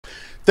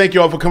Thank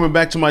you all for coming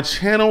back to my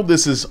channel.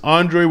 This is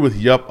Andre with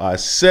Yup, I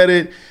Said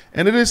It,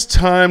 and it is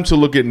time to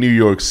look at New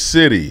York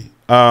City.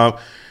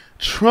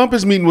 Trump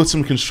is meeting with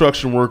some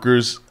construction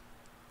workers.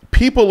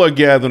 People are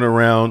gathering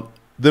around.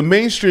 The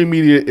mainstream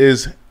media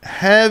is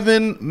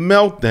having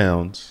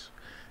meltdowns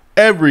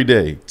every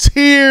day.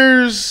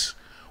 Tears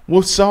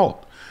with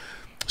salt.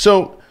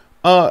 So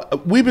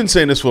we've been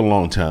saying this for a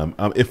long time.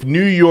 If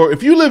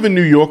you live in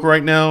New York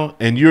right now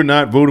and you're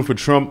not voting for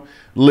Trump,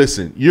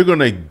 listen, you're going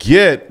to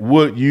get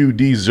what you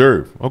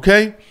deserve,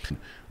 okay?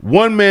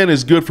 One man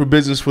is good for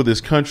business for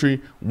this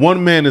country.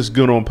 One man is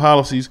good on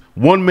policies.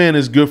 One man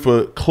is good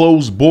for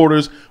closed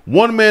borders.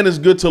 One man is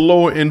good to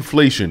lower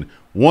inflation.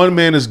 One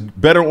man is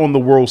better on the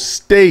world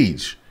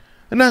stage,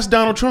 and that's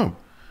Donald Trump.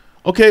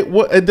 Okay,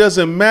 it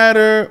doesn't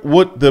matter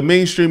what the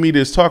mainstream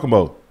media is talking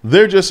about.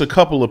 They're just a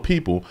couple of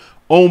people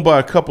owned by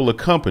a couple of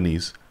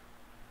companies.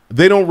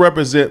 They don't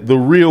represent the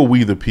real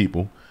we the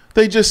people.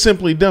 They just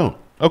simply don't,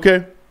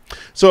 okay?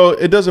 So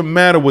it doesn't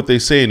matter what they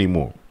say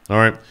anymore. All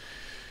right.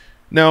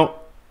 Now,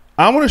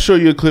 I want to show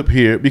you a clip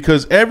here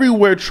because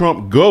everywhere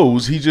Trump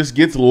goes, he just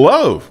gets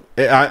love.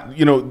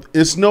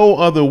 It's no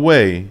other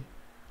way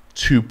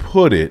to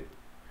put it.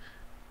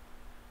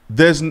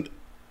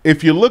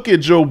 If you look at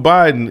Joe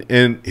Biden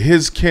and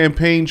his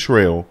campaign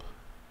trail,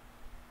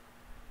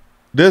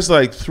 there's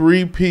like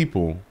 3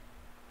 people,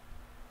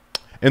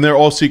 and they're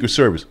all Secret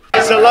Service.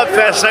 It's a love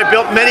fest. I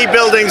built many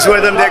buildings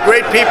with them. They're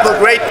great people,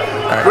 great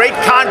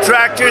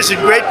contractors and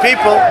great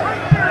people.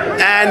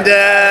 And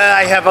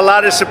I have a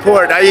lot of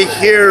support. I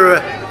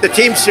hear the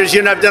Teamsters.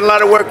 I've done a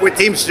lot of work with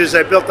Teamsters.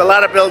 I built a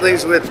lot of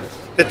buildings with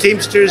the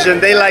Teamsters, and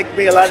they like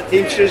me. A lot of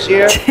Teamsters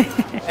here.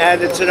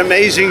 And it's an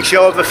amazing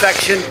show of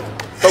affection.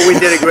 But we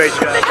did a great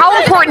job.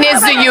 How important is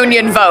the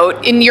union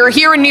vote? And you're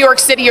here in New York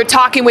City, you're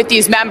talking with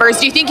these members.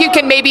 Do you think you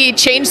can maybe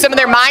change some of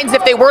their minds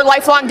if they were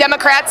lifelong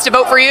Democrats to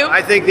vote for you?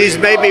 I think these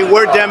maybe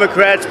were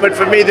Democrats, but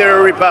for me, they're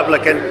a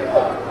Republican.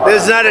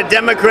 There's not a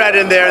Democrat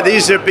in there.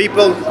 These are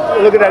people.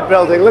 Look at that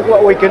building. Look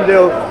what we can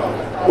do.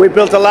 We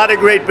built a lot of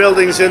great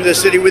buildings in the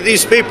city with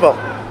these people.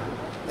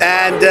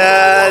 And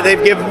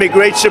they've given me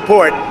great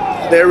support.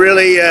 They're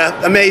really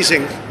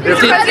amazing.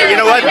 You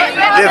know what?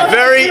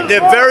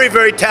 They're very,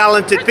 very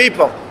talented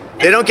people.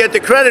 They don't get the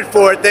credit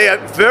for it.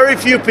 Very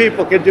few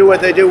people can do what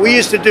they do. We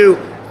used to do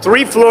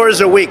 3 floors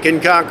a week in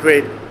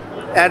concrete,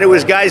 and it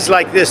was guys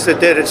like this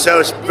that did it. So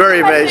it's very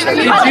amazing.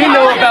 Did you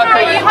know about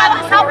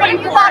how have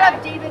you thought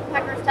of David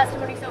Pecker's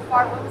testimony so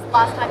far? When was the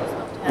last time you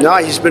spoke to him? No,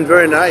 he's been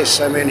very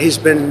nice. I mean,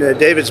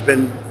 David's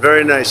been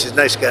very nice. He's a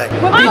nice guy.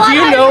 Did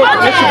you know,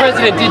 Mr.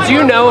 President, did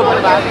you know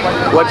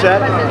about... What's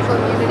that?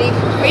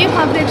 Are you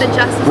confident that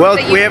justice... Well,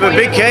 we have a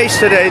big case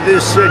today.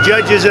 This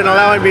judge isn't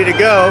allowing me to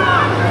go.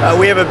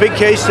 We have a big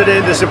case today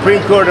in the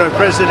Supreme Court on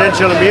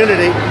presidential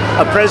immunity.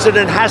 A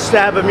president has to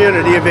have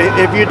immunity.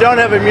 If you don't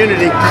have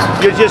immunity,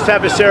 you just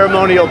have a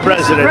ceremonial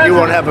president. You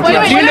won't have a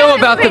president. Did you know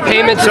about the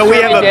payments? So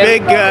we have a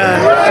big,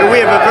 we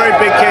have a very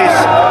big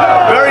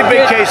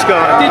case,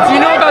 going. Did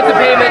you know about the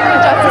payment?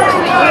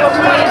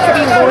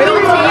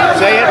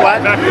 Say it,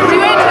 what? Do you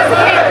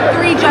anticipate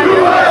 3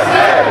 judges,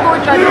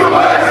 4 judges?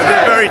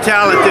 They're very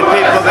talented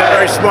people. They're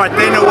very smart.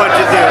 They know what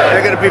to do.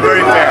 They're going to be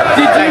very fair.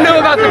 Did you know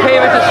about the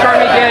payment to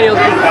Stormy Daniels?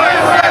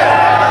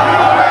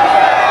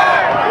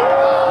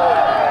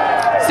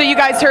 So you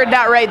guys heard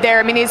that right there.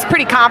 I mean, he's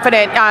pretty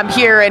confident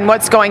here in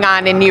what's going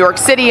on in New York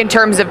City in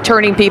terms of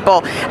turning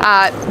people,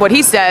 what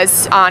he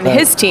says, on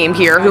his team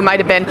here, who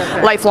might have been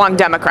lifelong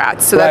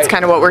Democrats. So that's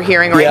kind of what we're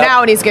hearing right now,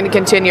 and he's going to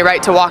continue,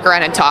 to walk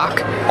around and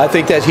talk. I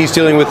think that he's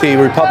dealing with the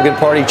Republican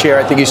Party chair.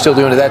 I think he's still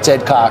doing it. That's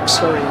Ed Cox.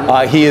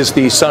 He is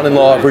the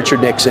son-in-law of Richard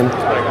Nixon.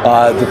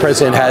 The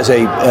president has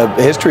a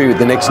history with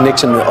the Nixon.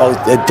 Nixon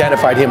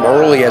identified him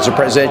early as a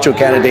presidential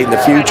candidate in the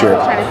future.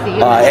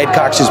 Ed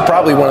Cox is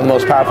probably one of the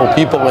most powerful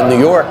people in New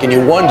York. And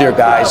you wonder,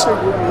 guys,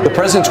 the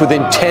president's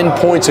within 10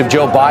 points of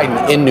Joe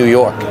Biden in New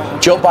York.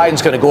 Joe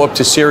Biden's going to go up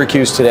to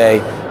Syracuse today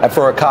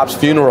for a cop's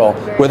funeral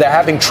where they're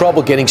having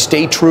trouble getting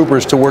state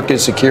troopers to work in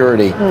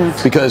security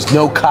because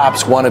no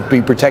cops want to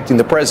be protecting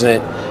the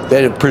president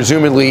that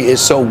presumably is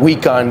so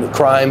weak on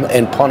crime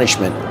and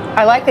punishment.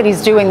 I like that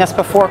he's doing this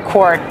before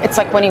court. It's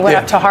like when he went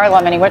up to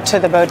Harlem and he went to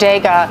the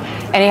bodega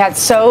and he had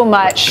so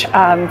much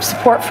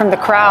support from the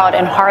crowd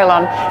in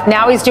Harlem.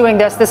 Now he's doing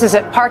this. This is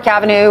at Park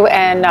Avenue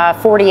and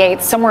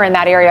 48th, somewhere in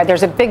that area.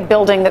 There's a big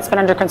building that's been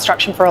under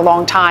construction for a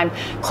long time,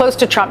 close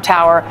to Trump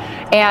Tower.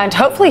 And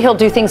hopefully he'll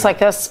do things like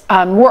this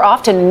more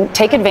often,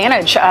 take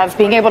advantage of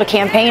being able to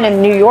campaign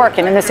in New York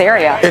and in this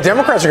area. The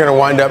Democrats are going to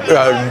wind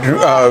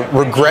up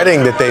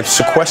regretting that they've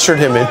sequestered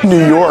him in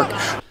New York.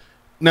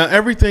 Now,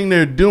 everything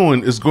they're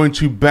doing is going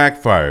to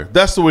backfire.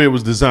 That's the way it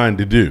was designed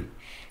to do.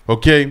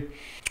 Okay?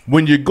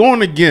 When you're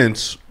going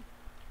against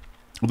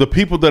the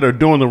people that are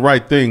doing the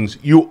right things,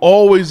 you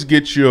always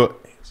get your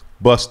ass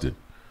busted.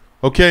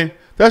 Okay?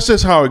 That's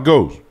just how it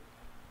goes.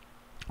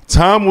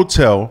 Time will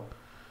tell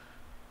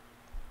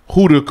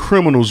who the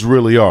criminals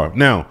really are.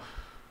 Now,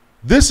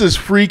 this is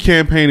free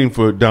campaigning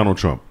for Donald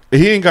Trump.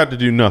 He ain't got to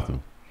do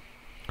nothing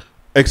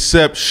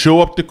except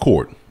show up to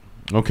court.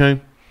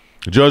 Okay?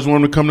 The judge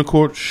want him to come to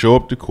court, show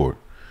up to court.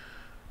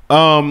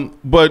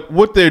 But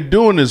what they're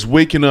doing is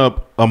waking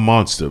up a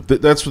monster.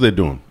 That's what they're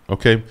doing,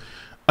 okay?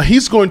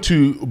 He's going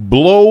to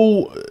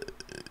blow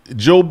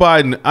Joe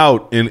Biden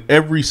out in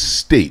every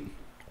state.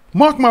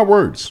 Mark my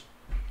words.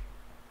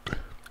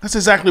 That's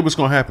exactly what's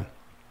going to happen.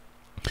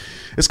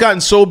 It's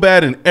gotten so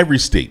bad in every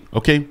state,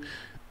 okay?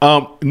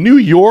 New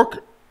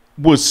York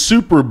was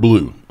super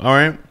blue, all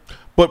right?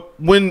 But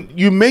when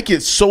you make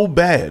it so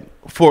bad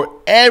for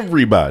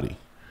everybody,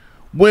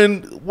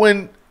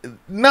 when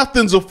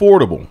nothing's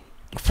affordable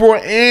for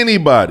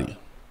anybody,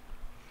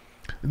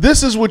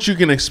 this is what you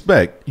can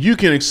expect. You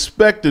can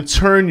expect to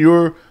turn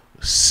your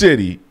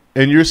city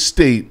and your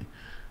state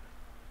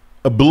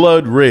a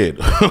blood red.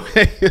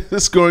 Okay,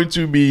 it's going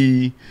to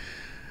be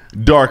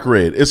dark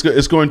red.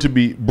 It's going to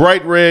be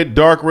bright red,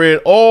 dark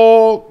red,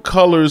 all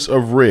colors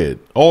of red,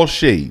 all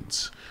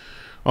shades.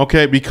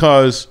 Okay,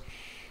 because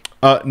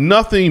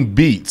nothing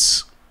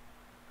beats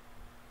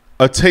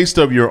a taste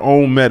of your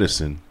own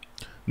medicine.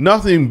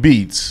 Nothing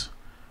beats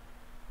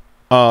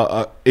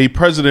a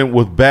president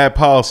with bad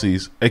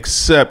policies,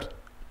 except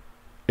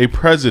a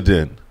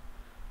president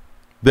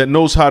that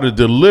knows how to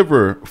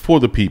deliver for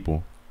the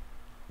people,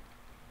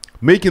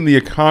 making the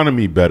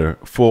economy better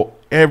for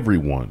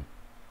everyone,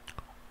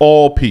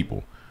 all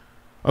people.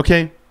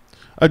 Okay?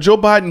 Joe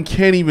Biden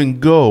can't even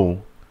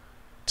go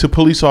to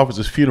police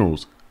officers'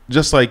 funerals,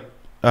 just like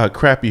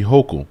crappy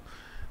Hochul.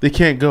 They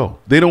can't go.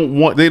 They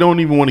don't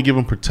even want to give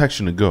him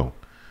protection to go.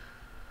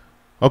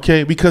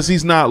 Okay? Because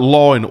he's not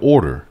law and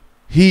order.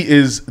 He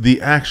is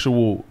the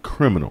actual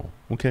criminal.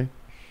 Okay?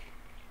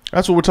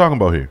 That's what we're talking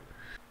about here.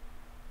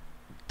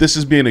 This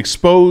is being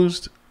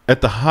exposed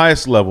at the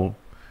highest level,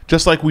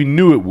 just like we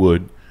knew it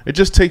would. It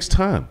just takes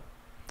time.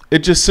 It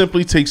just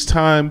simply takes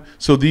time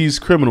so these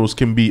criminals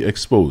can be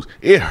exposed.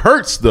 It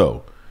hurts,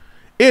 though.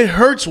 It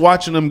hurts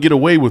watching them get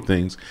away with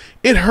things.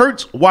 It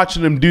hurts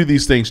watching them do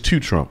these things to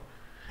Trump.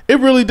 It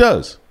really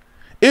does.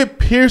 It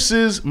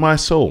pierces my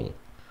soul,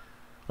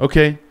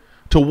 okay,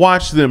 to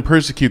watch them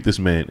persecute this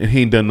man and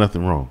he ain't done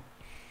nothing wrong.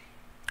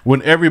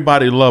 When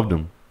everybody loved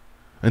him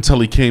until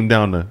he came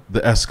down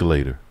the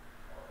escalator.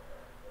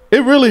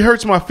 It really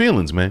hurts my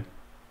feelings, man,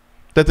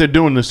 that they're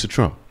doing this to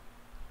Trump.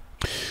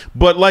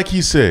 But like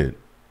he said,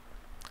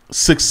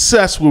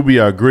 success will be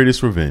our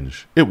greatest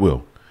revenge. It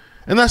will.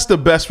 And that's the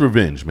best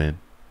revenge, man.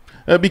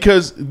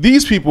 Because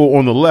these people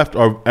on the left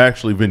are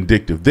actually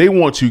vindictive. They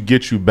want to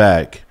get you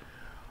back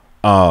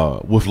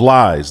with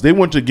lies. They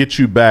want to get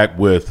you back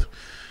with,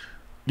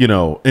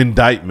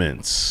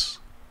 indictments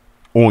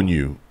on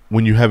you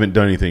when you haven't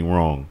done anything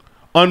wrong.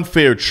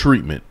 Unfair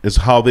treatment is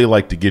how they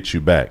like to get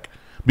you back,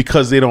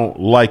 because they don't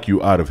like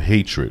you out of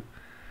hatred.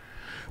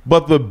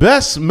 But the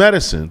best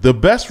medicine, the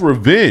best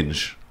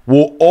revenge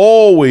will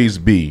always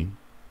be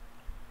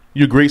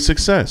your great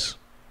success.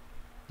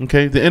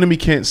 Okay? The enemy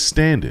can't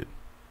stand it.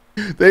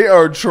 They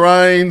are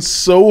trying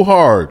so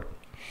hard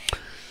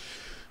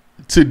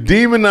to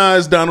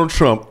demonize Donald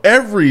Trump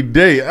every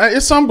day.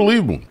 It's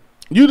unbelievable.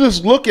 You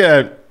just look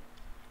at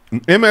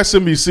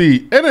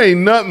MSNBC, it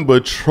ain't nothing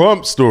but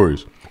Trump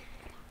stories.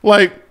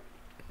 Like,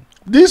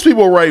 these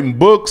people are writing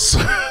books.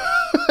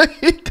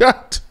 He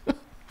got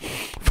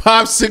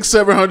 500, 600,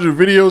 700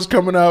 videos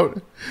coming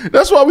out.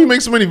 That's why we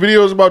make so many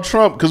videos about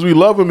Trump, because we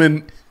love him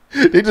and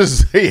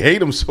they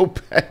hate him so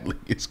badly.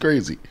 It's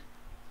crazy.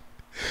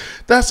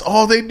 That's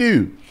all they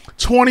do,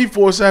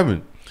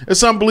 24/7.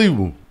 It's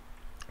unbelievable.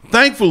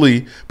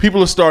 Thankfully,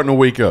 people are starting to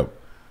wake up.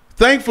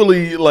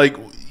 Thankfully,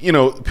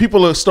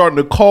 people are starting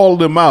to call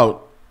them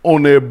out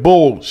on their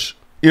bullshit,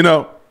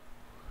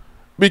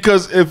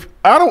 because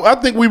I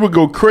think we would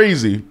go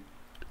crazy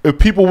if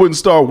people wouldn't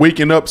start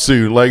waking up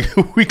soon. Like,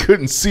 we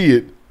couldn't see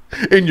it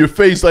in your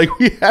face. Like,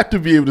 we have to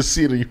be able to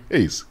see it in your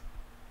face.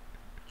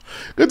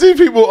 Because these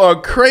people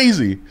are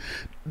crazy.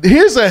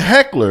 Here's a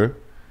heckler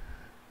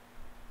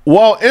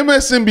while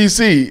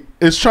MSNBC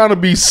is trying to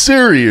be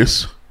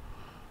serious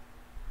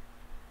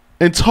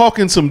and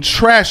talking some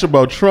trash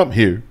about Trump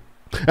here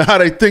and how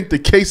they think the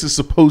case is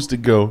supposed to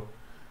go.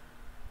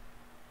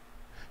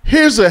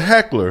 Here's a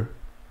heckler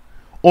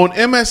on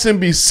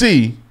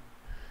MSNBC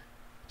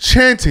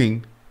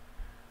chanting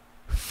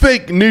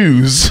fake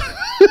news.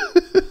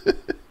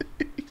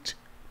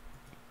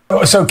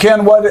 So,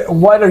 Ken,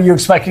 what are you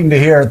expecting to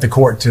hear at the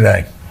court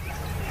today?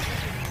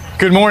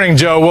 Good morning,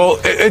 Joe. Well,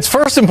 it's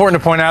first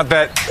important to point out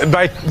that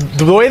by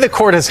the way the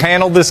court has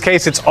handled this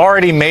case, it's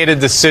already made a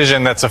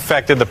decision that's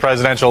affected the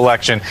presidential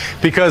election,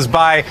 because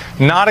by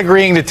not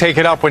agreeing to take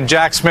it up when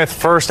Jack Smith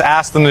first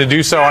asked them to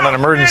do so on an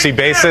emergency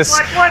basis,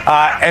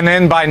 and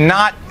then by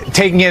not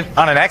taking it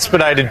on an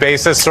expedited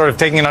basis, sort of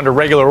taking it under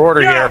regular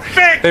order here,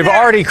 they've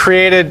already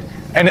created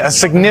a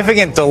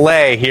significant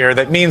delay here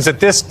that means that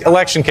this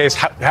election case,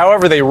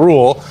 however they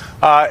rule,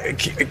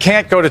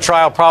 can't go to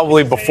trial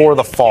probably before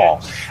the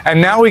fall.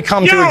 And now we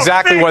come to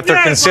exactly what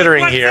they're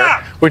considering here,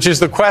 which is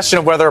the question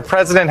of whether a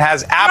president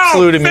has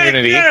absolute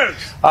immunity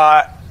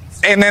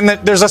And then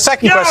there's a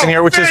second question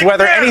here, which is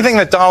whether anything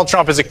that Donald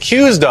Trump is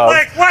accused of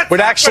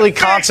would actually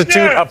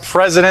constitute a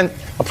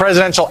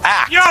presidential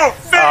act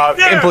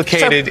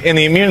implicated in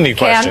the immunity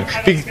question.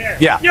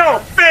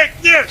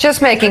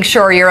 Just making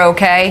sure you're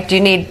okay.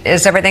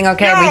 Is everything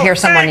okay? We hear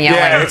someone yelling.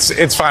 Yeah,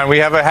 it's fine. We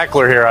have a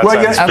heckler here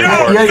outside the Supreme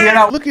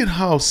Court. Look at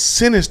how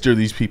sinister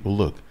these people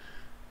look.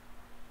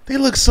 They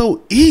look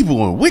so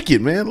evil and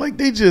wicked, man. Like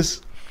they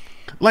just,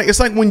 like it's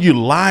like when you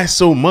lie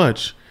so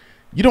much,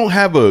 you don't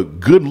have a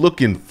good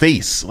looking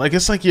face. Like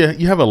it's like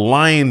you have a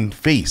lying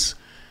face.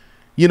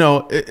 You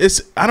know,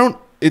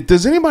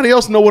 does anybody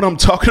else know what I'm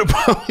talking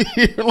about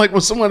here? Like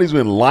when somebody's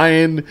been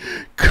lying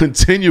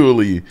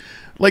continually,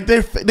 like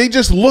they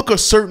just look a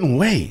certain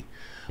way.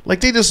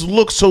 Like they just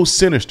look so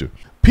sinister.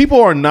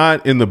 People are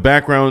not in the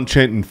background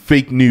chanting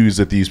fake news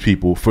at these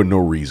people for no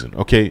reason.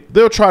 Okay,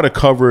 they'll try to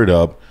cover it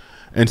up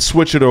and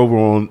switch it over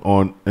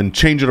on and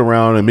change it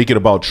around and make it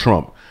about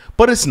Trump,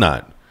 but it's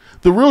not.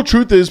 The real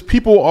truth is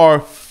people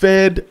are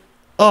fed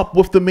up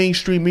with the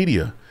mainstream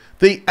media.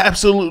 They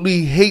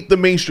absolutely hate the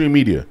mainstream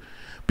media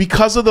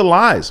because of the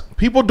lies.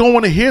 People don't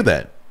want to hear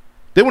that.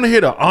 They want to hear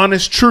the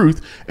honest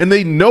truth, and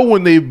they know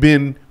when they've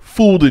been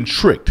fooled and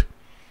tricked.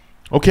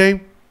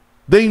 Okay?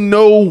 They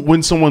know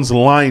when someone's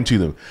lying to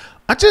them.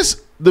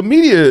 The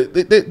media,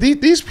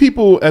 these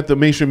people at the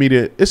mainstream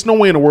media, it's no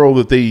way in the world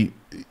that they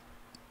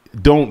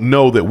don't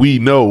know that we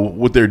know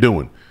what they're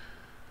doing.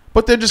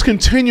 But they're just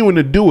continuing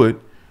to do it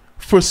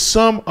for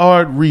some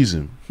odd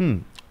reason.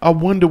 I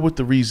wonder what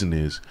the reason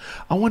is.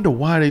 I wonder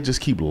why they just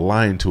keep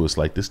lying to us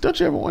like this. Don't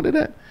you ever wonder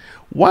that?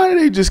 Why do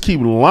they just keep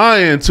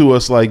lying to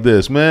us like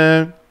this,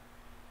 man?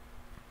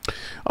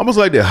 Almost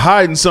like they're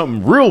hiding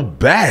something real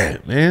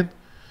bad, man.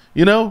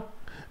 You know,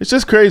 it's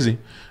just crazy.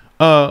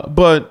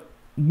 But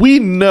we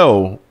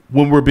know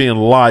when we're being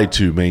lied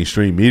to,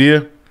 mainstream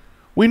media.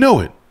 We know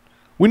it.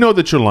 We know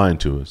that you're lying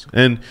to us.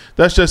 And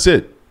that's just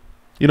it.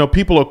 You know,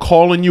 people are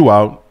calling you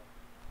out.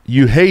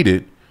 You hate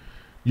it.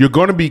 You're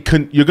going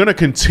to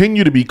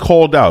continue to be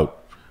called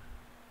out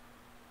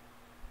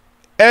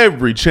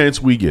every chance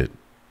we get.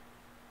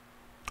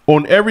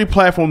 On every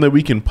platform that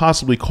we can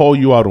possibly call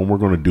you out on, we're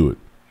going to do it.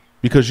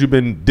 Because you've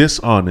been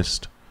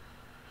dishonest.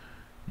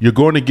 You're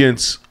going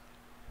against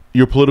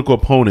your political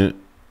opponent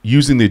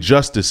using the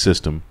justice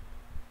system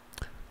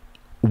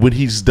when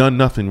he's done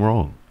nothing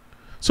wrong.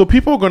 So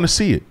people are going to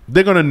see it.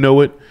 They're going to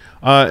know it.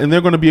 And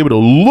they're going to be able to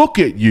look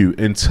at you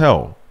and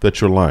tell that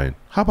you're lying.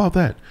 How about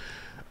that?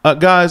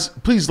 Guys,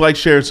 please like,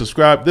 share, and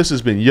subscribe. This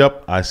has been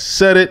Yup, I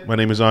Said It. My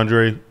name is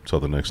Andre.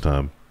 Until the next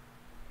time.